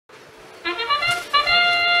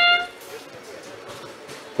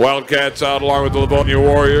Wildcats out along with the Livonia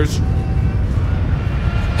Warriors.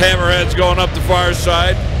 Hammerheads going up the far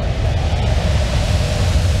side.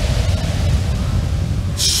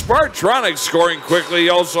 Spartronics scoring quickly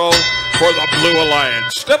also for the Blue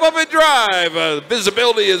Alliance. Step up and drive.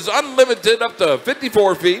 Visibility is unlimited up to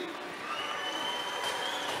 54 feet.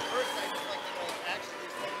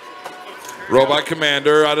 Robot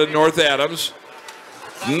Commander out of North Adams.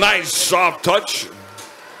 Nice soft touch.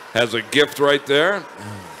 Has a gift right there.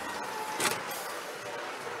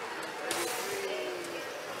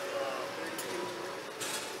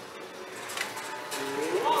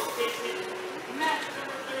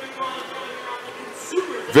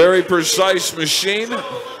 Very precise machine.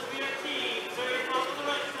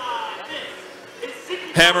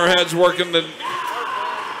 Hammerheads working the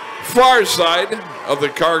far side of the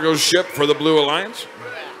cargo ship for the Blue Alliance.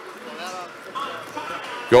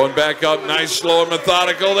 Going back up, nice, slow, and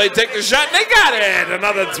methodical. They take the shot, and they got it!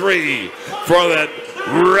 Another 3 for that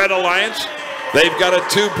Red Alliance. They've got a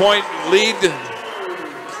 2-point lead.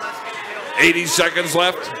 80 seconds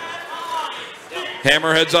left.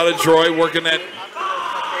 Hammerheads out of Troy working that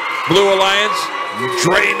Blue Alliance.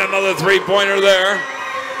 Drained another 3-pointer there.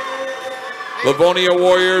 Livonia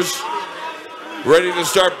Warriors ready to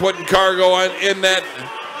start putting cargo on in that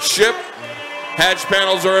ship. Hatch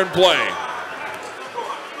panels are in play.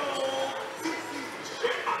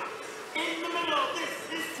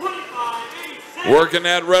 Working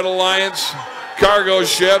that Red Alliance cargo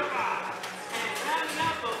ship.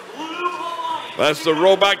 That's the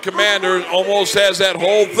Robot Commander. Almost has that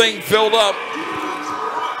whole thing filled up.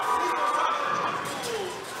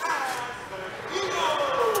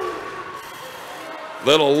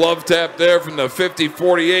 Little love tap there from the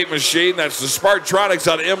 5048 machine. That's the Spartronics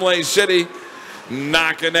out of Imlay City.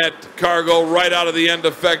 Knocking that cargo right out of the end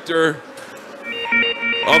effector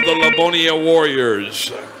of the Livonia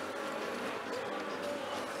Warriors.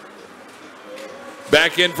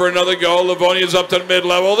 Back in for another go. Livonia's up to the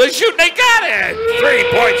mid-level. They shoot, they got it! 3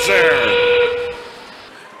 points there.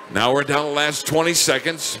 Now we're down the last 20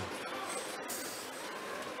 seconds.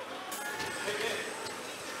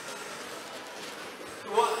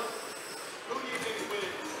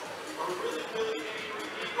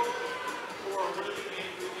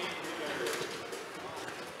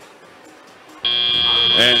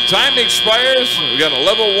 And time expires. We got a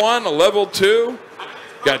level 1, a level 2.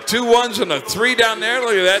 Got 2 1s and a 3 down there.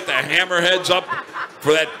 Look at that. The Hammerheads up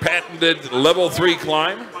for that patented level 3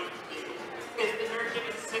 climb. Is there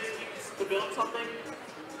given 6 weeks to build something?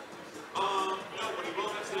 No, but he will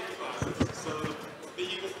have safety classes. So the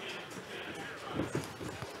Eagle can.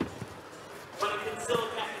 But it can still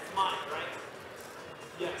attack its mind, right?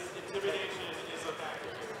 Yes, intimidation is a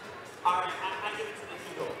factor. All right, I give it to the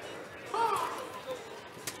Eagle.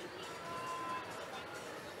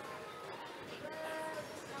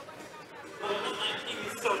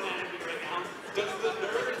 He's so mad at me right now. Does the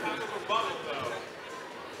nerd have a rebuttal, though?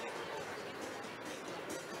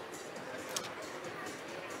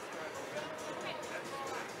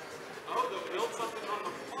 Oh, they'll build something on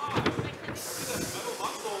the fly. See that metal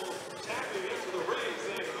muscle tapping into the ring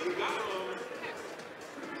saying, you got him.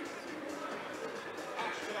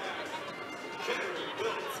 Hashtag generate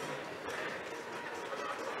built.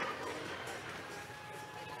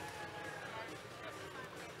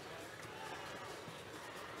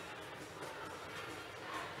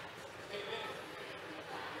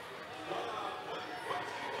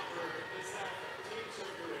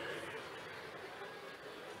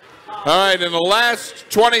 All right, in the last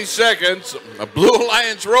 20 seconds, a Blue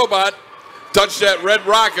Alliance robot touched that red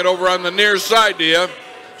rocket over on the near side to you.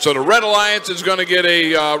 So the Red Alliance is going to get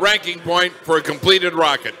a ranking point for a completed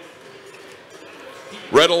rocket.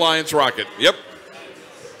 Red Alliance rocket, yep.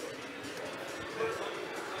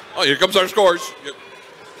 Oh, here comes our scores. Yep.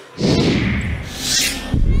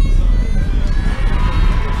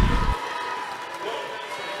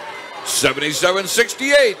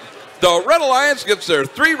 77-68. The Red Alliance gets their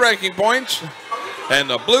 3 ranking points, and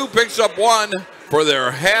the Blue picks up 1 for their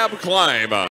HAB climb.